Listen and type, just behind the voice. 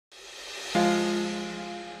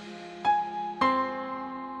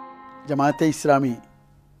ജമാഅത്തെ ഇസ്ലാമി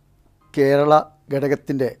കേരള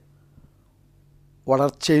ഘടകത്തിൻ്റെ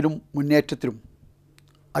വളർച്ചയിലും മുന്നേറ്റത്തിലും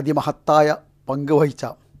അതിമഹത്തായ പങ്ക് വഹിച്ച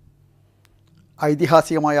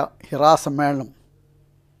ഐതിഹാസികമായ ഹിറാ സമ്മേളനം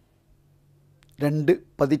 2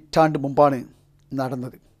 പതിറ്റാണ്ട് മുമ്പാണ്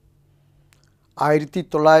നടന്നത്.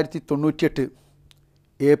 1998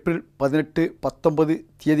 ഏപ്രിൽ 18, 19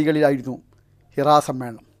 തീയതികളിലായിരുന്നു ഹിറാ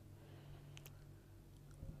സമ്മേളനം.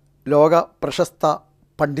 ലോക പ്രശസ്ത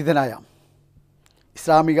പണ്ഡിതനായ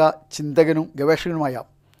ഇസ്ലാമിക ചിന്തകനും ഗവേഷകനുമായ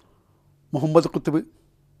മുഹമ്മദ് കുത്തുബ്,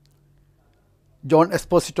 ജോൺ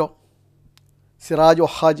എസ്പോസിറ്റോ, സിറാജ്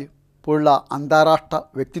വഹാജ് പോലുള്ള അന്താരാഷ്ട്ര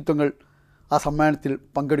വ്യക്തിത്വങ്ങൾ ആ സമ്മേളനത്തിൽ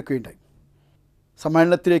പങ്കെടുക്കുകയുണ്ടായി.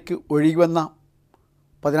 സമ്മേളനത്തിലേക്ക് ഒഴുകി വന്ന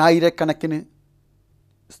 10,000-കണക്കിന്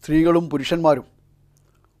സ്ത്രീകളും പുരുഷന്മാരും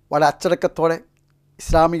വളരെ അച്ചടക്കത്തോടെ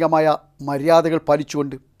ഇസ്ലാമികമായ മര്യാദകൾ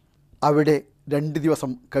പാലിച്ചുകൊണ്ട് അവിടെ 2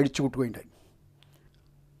 ദിവസം കഴിച്ചു കൂട്ടുകയുണ്ടായി.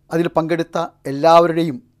 അതിൽ പങ്കെടുത്ത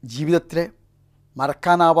എല്ലാവരുടെയും ജീവിതത്തിലെ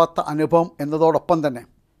മറക്കാനാവാത്ത അനുഭവം എന്നതോടൊപ്പം തന്നെ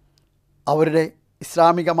അവരുടെ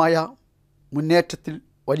ഇസ്ലാമികമായ മുന്നേറ്റത്തിൽ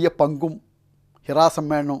വലിയ പങ്കും ഹിറാ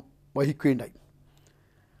സമ്മേളനം വഹിക്കുകയുണ്ടായി.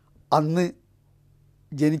 അന്ന്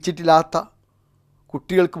ജനിച്ചിട്ടില്ലാത്ത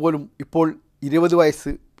കുട്ടികൾക്ക് പോലും ഇപ്പോൾ 20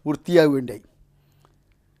 വയസ്സ് പൂർത്തിയാവുകയുണ്ടായി.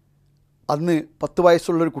 അന്ന് 10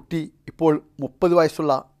 വയസ്സുള്ളൊരു കുട്ടി ഇപ്പോൾ 30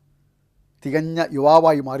 വയസ്സുള്ള തികഞ്ഞ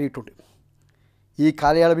യുവാവായി മാറിയിട്ടുണ്ട്. ഈ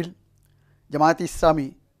കാലയളവിൽ ജമാഅത്തെ ഇസ്ലാമി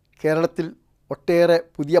കേരളത്തിൽ ഒട്ടേറെ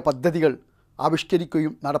പുതിയ പദ്ധതികൾ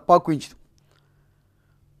ആവിഷ്കരിക്കുകയും നടപ്പാക്കുകയും ചെയ്തു.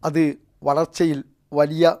 അത് വളർച്ചയിൽ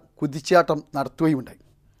വലിയ കുതിച്ചാട്ടം നടത്തുകയുമുണ്ടായി.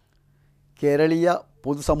 കേരളീയ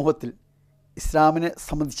പൊതുസമൂഹത്തിൽ ഇസ്ലാമിനെ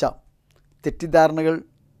സംബന്ധിച്ച തെറ്റിദ്ധാരണകൾ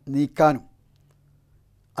നീക്കാനും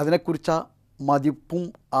അതിനെക്കുറിച്ച മതിപ്പും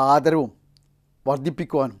ആദരവും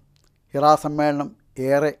വർദ്ധിപ്പിക്കുവാനും ഹിറാ സമ്മേളനം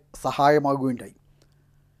ഏറെ സഹായമാകുകയുണ്ടായി.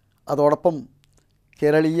 അതോടൊപ്പം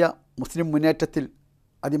കേരളീയ മുസ്ലിം മുന്നേറ്റത്തിൽ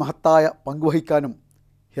അതിമഹത്തായ പങ്കുവഹിക്കാനും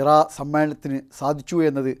ഹിറാ സമ്മേളനത്തിന് സാധിച്ചു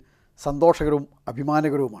എന്നത് സന്തോഷകരവും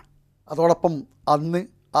അഭിമാനകരവുമാണ്. അതോടൊപ്പം അന്ന്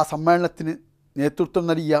ആ സമ്മേളനത്തിന് നേതൃത്വം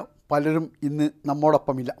നൽകിയ പലരും ഇന്ന്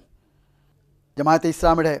നമ്മോടൊപ്പമില്ല. ജമാഅത്തെ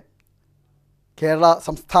ഇസ്ലാമിയുടെ കേരള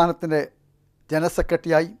സംസ്ഥാനത്തിൻ്റെ ജനറൽ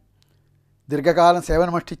സെക്രട്ടറിയായി ദീർഘകാലം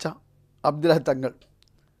സേവനമനുഷ്ഠിച്ച അബ്ദുൽ തങ്ങൾ,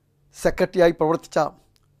 സെക്രട്ടറിയായി പ്രവർത്തിച്ച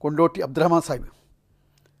കൊണ്ടോട്ടി അബ്ദുറഹ്മാൻ സാഹിബ്,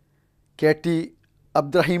 KT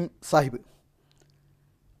അബ്ദുറഹീം സാഹിബ്,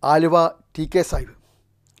 ആലുവ TK സാഹിബ്,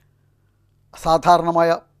 അസാധാരണമായ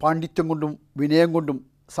പാണ്ഡിത്യം കൊണ്ടും വിനയം കൊണ്ടും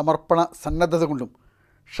സമർപ്പണ സന്നദ്ധത കൊണ്ടും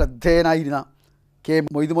ശ്രദ്ധേയനായിരുന്ന K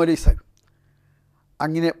മൊയ്തുമൗലവി സാഹിബ്,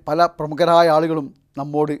 അങ്ങനെ പല പ്രമുഖരായ ആളുകളും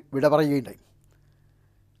നമ്മോട് വിട പറയുകയുണ്ടായി.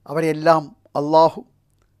 അവരെല്ലാം അള്ളാഹു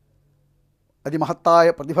അതിമഹത്തായ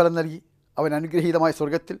പ്രതിഫലം നൽകി അവൻ അനുഗ്രഹീതമായ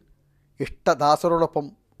സ്വർഗത്തിൽ ഇഷ്ടദാസരോടൊപ്പം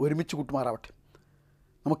ഒരുമിച്ച് കൂട്ടുമാറാവട്ടെ.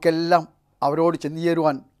 നമുക്കെല്ലാം അവരോട്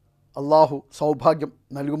ചെന്നുചേരുവാൻ അള്ളാഹു സൗഭാഗ്യം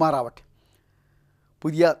നൽകുമാറാവട്ടെ.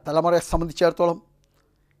 പുതിയ തലമുറയെ സംബന്ധിച്ചിടത്തോളം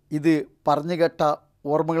ഇത് പറഞ്ഞു കേട്ട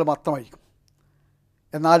ഓർമ്മകൾ മാത്രമായിരിക്കും.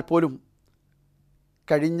 എന്നാൽ പോലും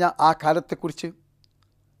കഴിഞ്ഞ ആ കാലത്തെക്കുറിച്ച്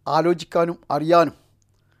ആലോചിക്കാനും അറിയാനും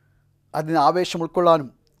അതിന് ആവേശം ഉൾക്കൊള്ളാനും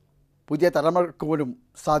പുതിയ തലമുറയ്ക്ക് പോലും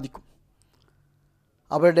സാധിക്കും.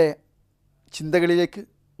 അവരുടെ ചിന്തകളിലേക്ക്,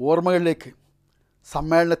 ഓർമ്മകളിലേക്ക്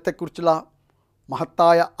സമ്മേളനത്തെക്കുറിച്ചുള്ള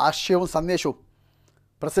മഹത്തായ ആശയവും സന്ദേശവും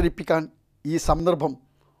പ്രസരിപ്പിക്കാൻ ഈ സന്ദർഭം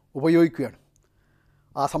ഉപയോഗിക്കുകയാണ്.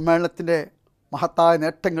 ആ സമ്മേളനത്തിൻ്റെ മഹത്തായ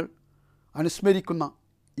നേട്ടങ്ങൾ അനുസ്മരിക്കുന്ന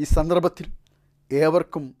ഈ സന്ദർഭത്തിൽ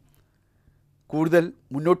ഏവർക്കും കൂടുതൽ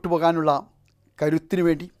മുന്നോട്ട് പോകാനുള്ള കരുത്തിനു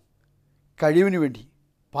വേണ്ടി, കഴിവിനു വേണ്ടി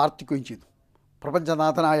പ്രാർത്ഥിക്കുകയും ചെയ്യുന്നു.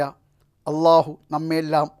 പ്രപഞ്ചനാഥനായ അള്ളാഹു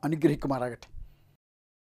നമ്മെയെല്ലാം അനുഗ്രഹിക്കുമാറാകട്ടെ.